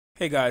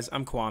Hey guys,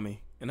 I'm Kwame,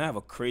 and I have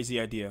a crazy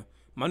idea.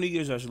 My New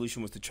Year's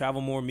resolution was to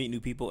travel more, meet new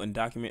people, and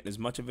document as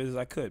much of it as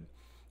I could.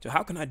 So,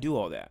 how can I do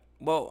all that?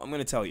 Well, I'm going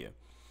to tell you.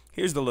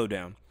 Here's the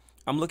lowdown.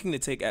 I'm looking to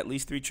take at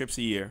least 3 trips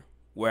a year,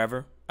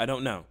 wherever, I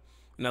don't know.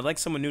 And I'd like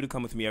someone new to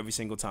come with me every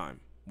single time.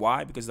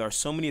 Why? Because there are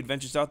so many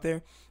adventures out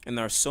there, and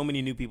there are so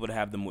many new people to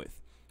have them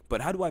with. But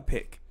how do I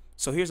pick?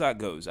 So, here's how it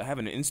goes I have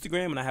an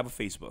Instagram and I have a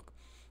Facebook.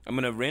 I'm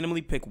going to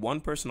randomly pick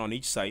one person on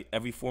each site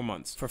every 4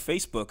 months. For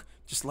Facebook,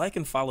 just like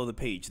and follow the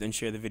page, then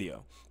share the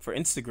video. For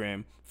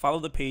Instagram, follow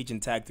the page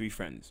and tag 3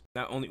 friends.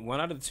 Now, only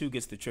 1 out of the 2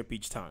 gets the trip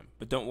each time,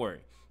 but don't worry,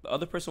 the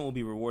other person will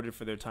be rewarded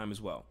for their time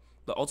as well.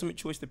 The ultimate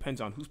choice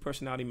depends on whose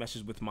personality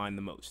meshes with mine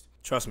the most.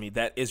 Trust me,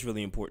 that is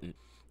really important.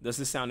 Does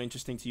this sound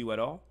interesting to you at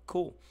all?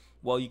 Cool.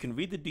 Well, you can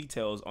read the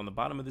details on the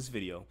bottom of this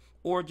video,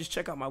 or just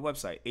check out my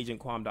website,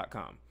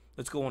 agentquam.com.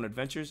 Let's go on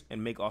adventures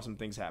and make awesome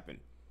things happen.